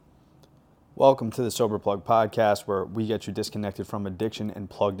Welcome to the Sober Plug podcast, where we get you disconnected from addiction and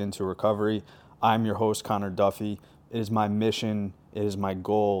plugged into recovery. I'm your host, Connor Duffy. It is my mission, it is my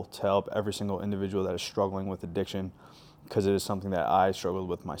goal to help every single individual that is struggling with addiction, because it is something that I struggled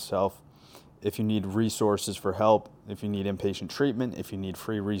with myself. If you need resources for help, if you need inpatient treatment, if you need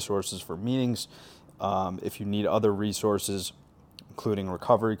free resources for meetings, if you need other resources, including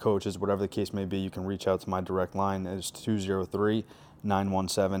recovery coaches, whatever the case may be, you can reach out to my direct line. That is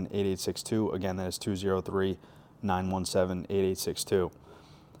 203-917-8862. Again, that is 203-917-8862.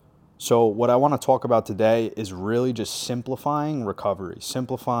 So what I want to talk about today is really just simplifying recovery,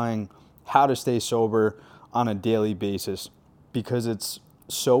 simplifying how to stay sober on a daily basis, because it's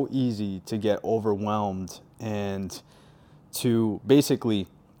so easy to get overwhelmed and to basically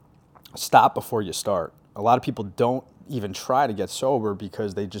stop before you start. A lot of people don't even try to get sober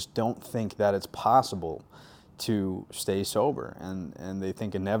because they just don't think that it's possible to stay sober, and they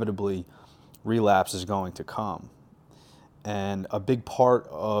think inevitably relapse is going to come. And a big part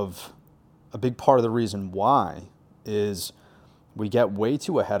of the reason why is we get way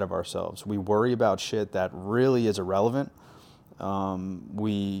too ahead of ourselves. We worry about shit that really is irrelevant.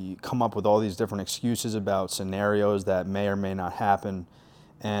 We come up with all these different excuses about scenarios that may or may not happen,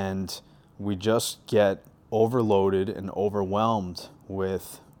 and we just get overloaded and overwhelmed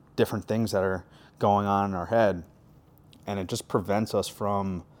with different things that are going on in our head, and it just prevents us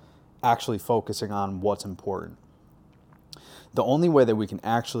from actually focusing on what's important. The only way that we can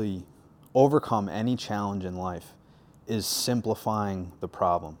actually overcome any challenge in life is simplifying the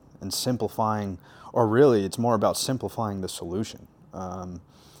problem and simplifying, or really it's more about simplifying the solution.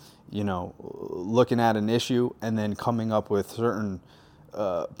 Looking at an issue and then coming up with certain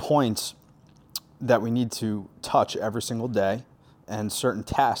points that we need to touch every single day, and certain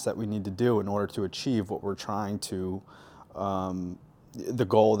tasks that we need to do in order to achieve what we're trying to, the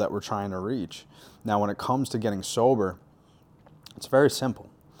goal that we're trying to reach. Now, when it comes to getting sober, it's very simple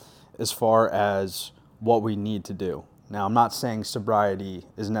as far as what we need to do. Now, I'm not saying sobriety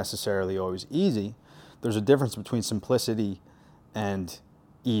is necessarily always easy. There's a difference between simplicity and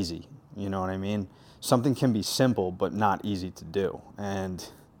easy. You know what I mean? Something can be simple but not easy to do, and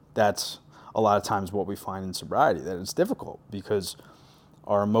that's a lot of times what we find in sobriety, that it's difficult because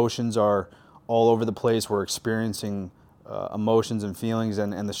our emotions are all over the place. We're experiencing emotions and feelings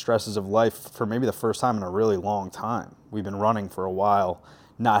and the stresses of life for maybe the first time in a really long time. We've been running for a while,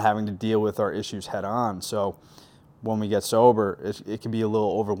 not having to deal with our issues head on. So when we get sober, it can be a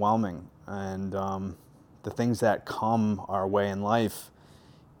little overwhelming. And the things that come our way in life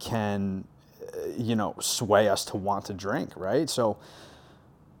can, sway us to want to drink, right? So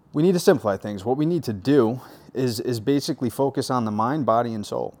we need to simplify things. What we need to do is basically focus on the mind, body, and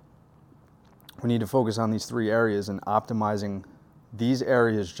soul. We need to focus on these three areas and optimizing these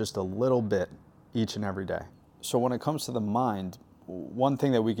areas just a little bit each and every day. So when it comes to the mind, one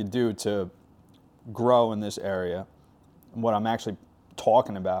thing that we could do to grow in this area, what I'm actually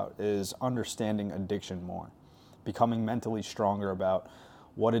talking about, is understanding addiction more, becoming mentally stronger about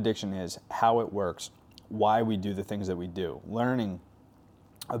what addiction is, how it works, why we do the things that we do, learning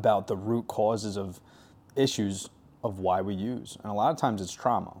about the root causes of issues of why we use. And a lot of times it's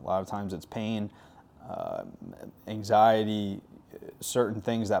trauma. A lot of times it's pain, anxiety, certain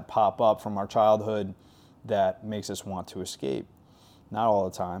things that pop up from our childhood that makes us want to escape. Not all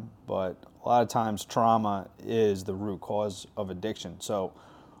the time, but a lot of times trauma is the root cause of addiction. So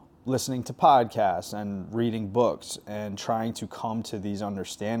listening to podcasts and reading books and trying to come to these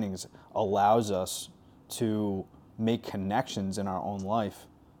understandings allows us to make connections in our own life,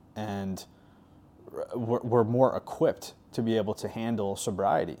 and we're more equipped to be able to handle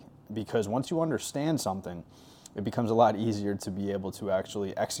sobriety, because once you understand something, it becomes a lot easier to be able to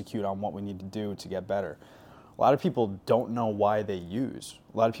actually execute on what we need to do to get better. A lot of people don't know why they use.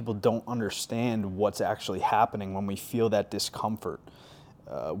 A lot of people don't understand what's actually happening when we feel that discomfort.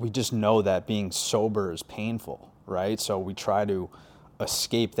 We just know that being sober is painful, right? So we try to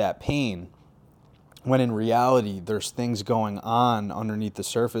escape that pain, when in reality, there's things going on underneath the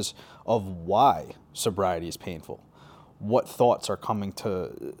surface of why sobriety is painful. What thoughts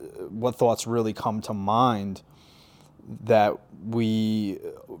really come to mind that we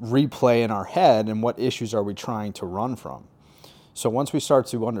replay in our head, and what issues are we trying to run from? So once we start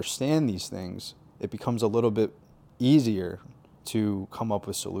to understand these things, it becomes a little bit easier to come up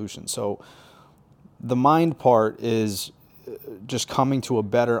with solutions. So the mind part is just coming to a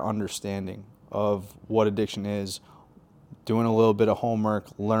better understanding of what addiction is, doing a little bit of homework,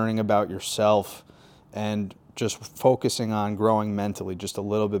 learning about yourself, and just focusing on growing mentally just a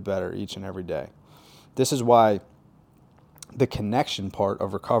little bit better each and every day. This is why the connection part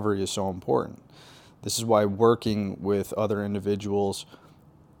of recovery is so important. This is why working with other individuals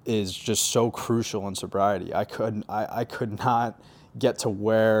is just so crucial in sobriety. I could not get to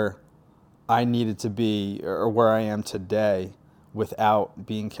where I needed to be or where I am today without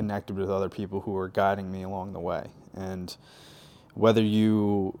being connected with other people who are guiding me along the way. And whether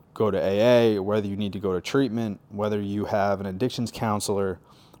you go to AA, or whether you need to go to treatment, whether you have an addictions counselor,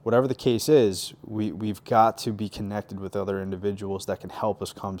 whatever the case is, we've got to be connected with other individuals that can help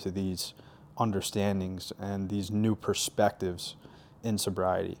us come to these understandings and these new perspectives in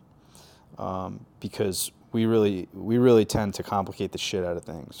sobriety, because we really tend to complicate the shit out of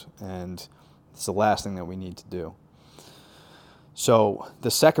things, and it's the last thing that we need to do. So the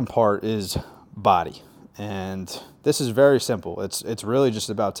second part is body, and this is very simple. It's really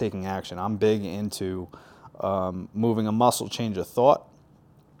just about taking action. I'm big into moving a muscle, change of thought,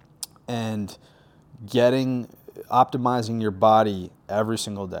 and optimizing your body every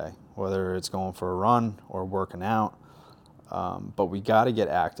single day, whether it's going for a run or working out. But we got to get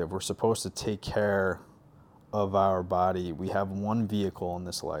active. We're supposed to take care of our body. We have one vehicle in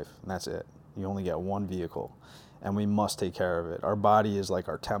this life, and that's it. You only get one vehicle, and we must take care of it. Our body is like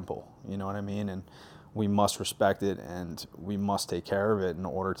our temple, you know what I mean? And we must respect it, and we must take care of it in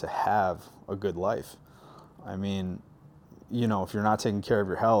order to have a good life. I mean, you know, if you're not taking care of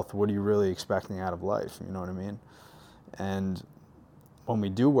your health, what are you really expecting out of life? You know what I mean? And when we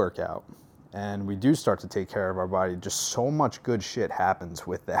do work out and we do start to take care of our body, just so much good shit happens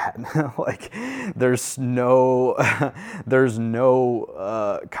with that. Like there's no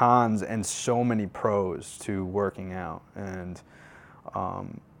cons and so many pros to working out. And,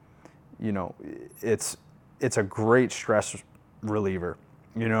 you know, it's a great stress reliever.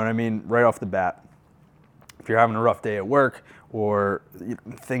 You know what I mean? Right off the bat. If you're having a rough day at work or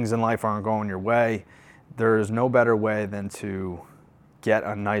things in life aren't going your way, there is no better way than to get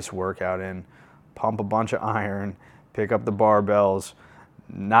a nice workout in, pump a bunch of iron, pick up the barbells,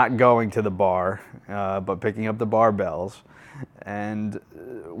 not going to the bar, but picking up the barbells, and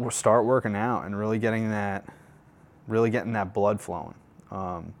start working out and really getting that blood flowing.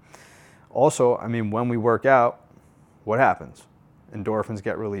 Also, I mean, when we work out, what happens? Endorphins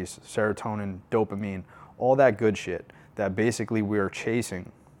get released, serotonin, dopamine, all that good shit that basically we are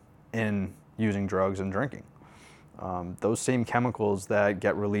chasing in using drugs and drinking. Those same chemicals that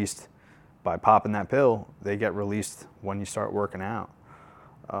get released by popping that pill, they get released when you start working out.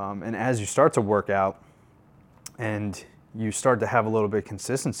 And as you start to work out and you start to have a little bit of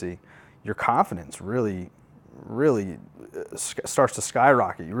consistency, your confidence really starts to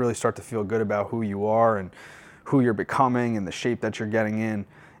skyrocket. You really start to feel good about who you are and who you're becoming and the shape that you're getting in.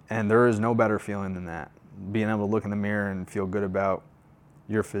 And there is no better feeling than that. Being able to look in the mirror and feel good about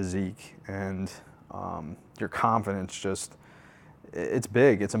your physique and your confidence, just, it's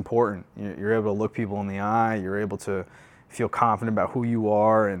big, it's important. You're able to look people in the eye, you're able to feel confident about who you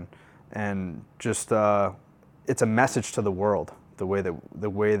are, and just, it's a message to the world, the way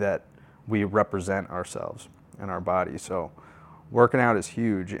that we represent ourselves and our bodies. So working out is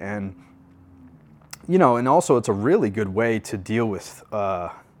huge. And, you know, and also it's a really good way to deal with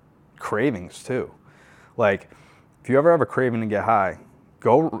cravings too. Like, if you ever have a craving to get high,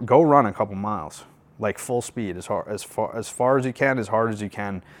 go run a couple miles, like full speed, as far as you can, as hard as you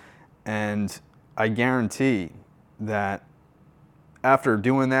can, and I guarantee that after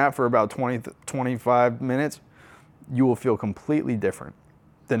doing that for about 25 minutes, you will feel completely different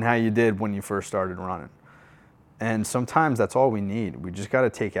than how you did when you first started running. And sometimes that's all we need. We just got to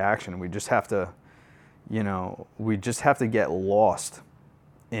take action. We just have to, get lost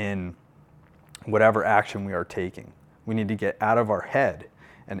in whatever action we are taking. We need to get out of our head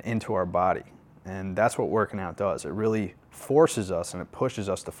and into our body. And that's what working out does. It really forces us and it pushes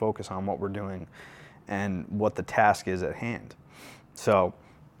us to focus on what we're doing and what the task is at hand. So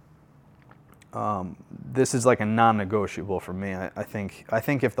this is like a non-negotiable for me. I think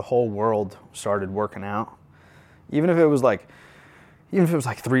if the whole world started working out, even if it was like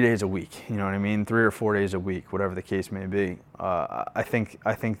 3 days a week, you know what I mean, 3 or 4 days a week, whatever the case may be, I think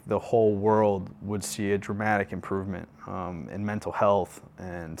the whole world would see a dramatic improvement in mental health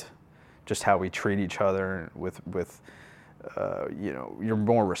and just how we treat each other. You're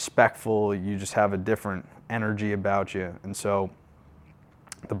more respectful. You just have a different energy about you, and so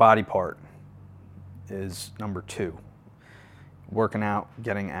the body part is number 2. Working out,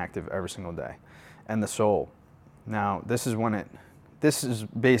 getting active every single day, and the soul. Now, this is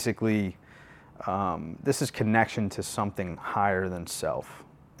basically, this is connection to something higher than self.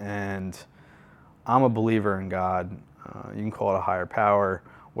 And I'm a believer in God. You can call it a higher power,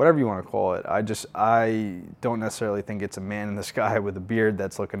 whatever you want to call it. I don't necessarily think it's a man in the sky with a beard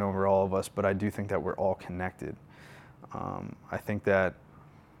that's looking over all of us, but I do think that we're all connected. I think that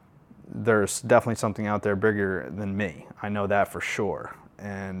there's definitely something out there bigger than me. I know that for sure.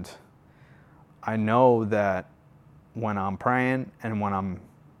 And I know that when I'm praying and when I'm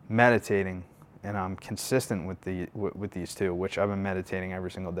meditating and I'm consistent with these two, which I've been meditating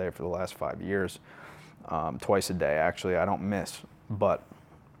every single day for the last 5 years, twice a day actually, I don't miss. But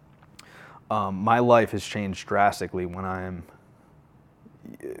my life has changed drastically when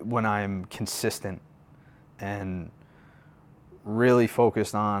I'm consistent and really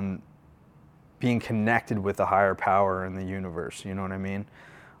focused on being connected with a higher power in the universe. You know what I mean?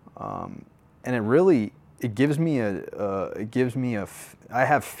 And it gives me I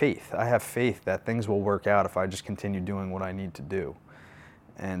have faith. I have faith that things will work out if I just continue doing what I need to do.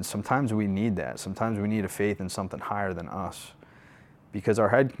 And sometimes we need that. Sometimes we need a faith in something higher than us, because our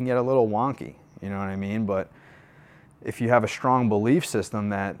head can get a little wonky, you know what I mean? But if you have a strong belief system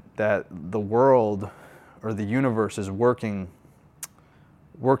that the world or the universe is working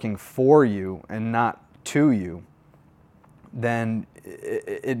for you and not to you, then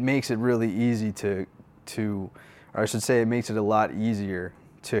it makes it really easy to, or I should say, it makes it a lot easier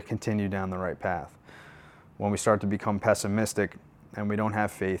to continue down the right path. When we start to become pessimistic and we don't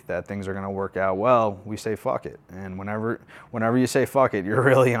have faith that things are going to work out well, we say fuck it. And whenever you say fuck it, you're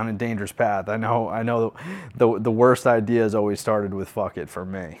really on a dangerous path. I know the worst ideas always started with fuck it for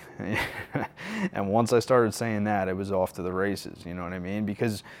me. And once I started saying that, it was off to the races, you know what I mean?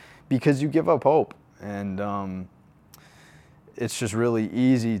 Because you give up hope, and it's just really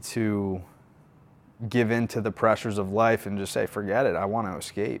easy to give in to the pressures of life and just say, forget it, I want to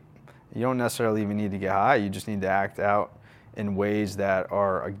escape. You don't necessarily even need to get high, you just need to act out in ways that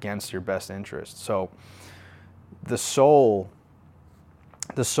are against your best interest. So the soul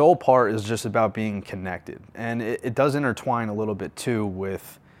part is just about being connected, and it does intertwine a little bit too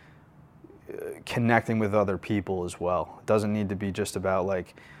with connecting with other people as well. It doesn't need to be just about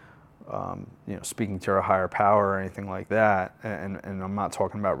like speaking to a higher power or anything like that, and I'm not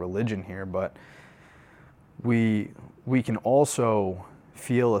talking about religion here, but we can also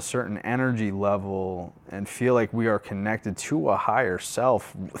feel a certain energy level and feel like we are connected to a higher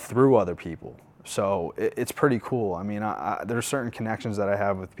self through other people. So it's pretty cool. I mean, there's certain connections that I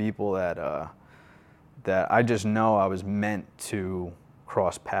have with people that I just know I was meant to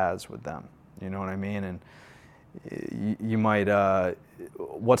cross paths with them. You know what I mean? And you might,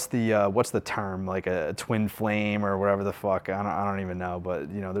 what's the term? Like a twin flame or whatever the fuck? I don't even know.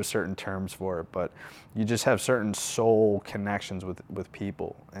 But there's certain terms for it. But you just have certain soul connections with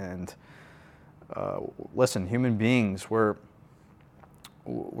people. And listen, human beings, we're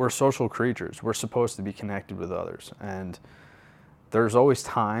social creatures. We're supposed to be connected with others. And there's always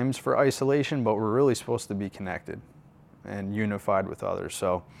times for isolation, but we're really supposed to be connected and unified with others.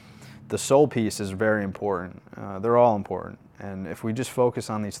 So the soul piece is very important. They're all important. And if we just focus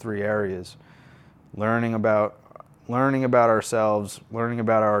on these three areas, learning about ourselves, learning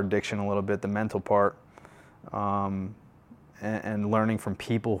about our addiction a little bit, the mental part, and learning from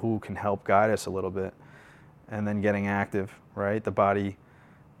people who can help guide us a little bit, and then getting active, right? The body,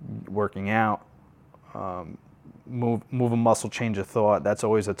 working out, move a muscle, change a thought. That's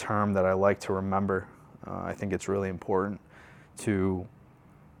always a term that I like to remember. I think it's really important to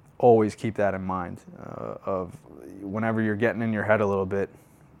always keep that in mind. Of whenever you're getting in your head a little bit,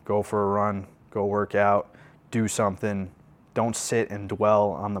 go for a run, go work out, do something. Don't sit and dwell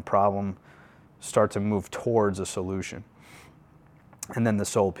on the problem. Start to move towards a solution. And then the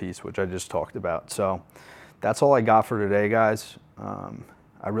soul piece, which I just talked about. So that's all I got for today, guys.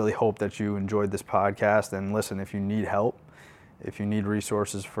 I really hope that you enjoyed this podcast. And listen, if you need help, if you need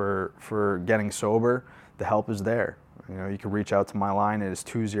resources for getting sober, the help is there. You can reach out to my line. It is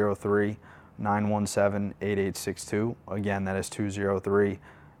 203-917-8862. Again, that is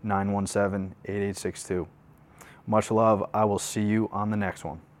 203-917-8862. Much love. I will see you on the next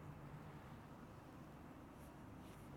one.